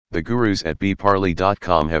The gurus at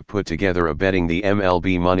bparley.com have put together a Betting the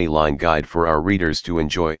MLB Moneyline guide for our readers to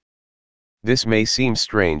enjoy. This may seem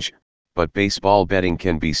strange, but baseball betting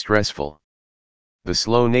can be stressful. The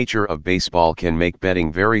slow nature of baseball can make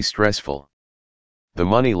betting very stressful. The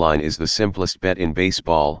Moneyline is the simplest bet in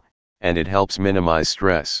baseball, and it helps minimize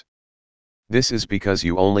stress. This is because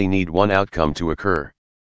you only need one outcome to occur.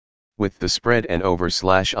 With the spread and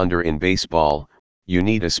over/under in baseball, you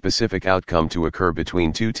need a specific outcome to occur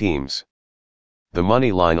between two teams. The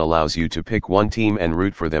Moneyline allows you to pick one team and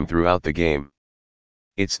root for them throughout the game.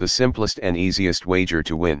 It's the simplest and easiest wager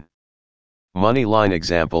to win. Moneyline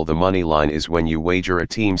example: the Moneyline is when you wager a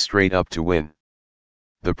team straight up to win.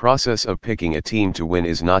 The process of picking a team to win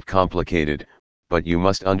is not complicated, but you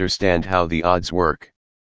must understand how the odds work.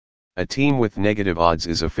 A team with negative odds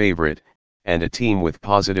is a favorite, and a team with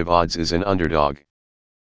positive odds is an underdog.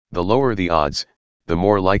 The lower the odds, the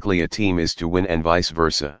more likely a team is to win, and vice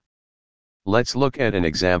versa. Let's look at an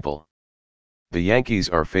example. The Yankees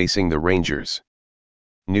are facing the Rangers.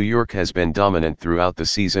 New York has been dominant throughout the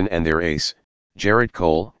season and their ace, Gerrit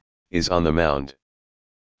Cole, is on the mound.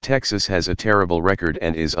 Texas has a terrible record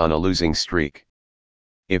and is on a losing streak.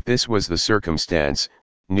 If this was the circumstance,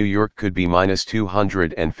 New York could be minus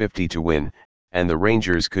 250 to win, and the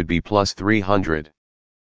Rangers could be plus 300.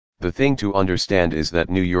 The thing to understand is that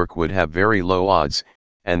New York would have very low odds,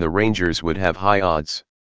 and the Rangers would have high odds.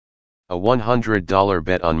 A $100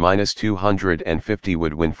 bet on minus 250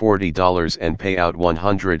 would win $40 and pay out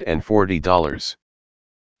 $140.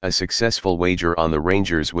 A successful wager on the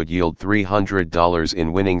Rangers would yield $300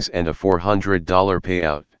 in winnings and a $400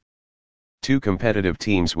 payout. Two competitive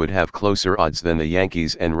teams would have closer odds than the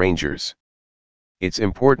Yankees and Rangers. It's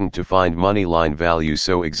important to find moneyline value,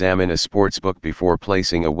 so examine a sportsbook before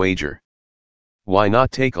placing a wager. Why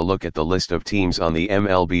not take a look at the list of teams on the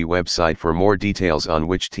MLB website for more details on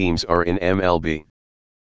which teams are in MLB?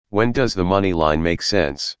 When does the moneyline make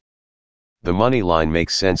sense? The moneyline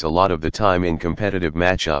makes sense a lot of the time in competitive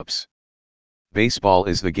matchups. Baseball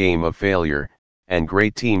is the game of failure, and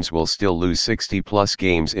great teams will still lose 60+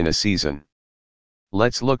 games in a season.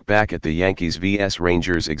 Let's look back at the Yankees vs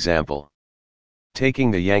Rangers example.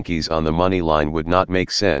 Taking the Yankees on the money line would not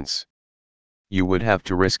make sense. You would have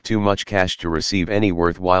to risk too much cash to receive any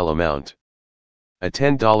worthwhile amount. A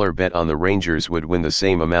 $10 bet on the Rangers would win the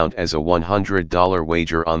same amount as a $100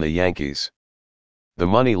 wager on the Yankees. The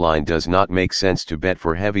money line does not make sense to bet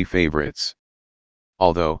for heavy favorites.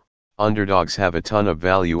 Although, underdogs have a ton of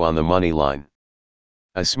value on the money line.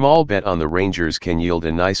 A small bet on the Rangers can yield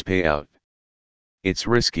a nice payout. It's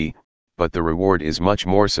risky, but the reward is much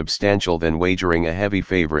more substantial than wagering a heavy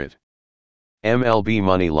favorite. MLB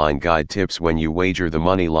Moneyline Guide tips: when you wager the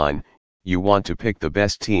money line, you want to pick the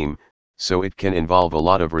best team, so it can involve a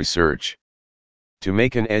lot of research. To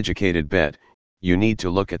make an educated bet, you need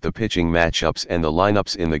to look at the pitching matchups and the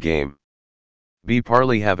lineups in the game.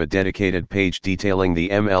 bparley have a dedicated page detailing the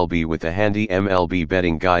MLB with a handy MLB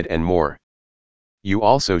betting guide and more. You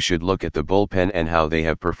also should look at the bullpen and how they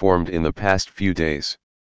have performed in the past few days.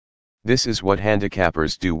 This is what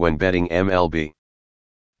handicappers do when betting MLB.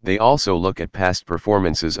 They also look at past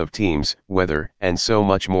performances of teams, weather, and so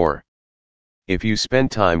much more. If you spend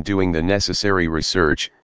time doing the necessary research,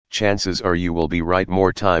 chances are you will be right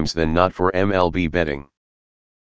more times than not for MLB betting.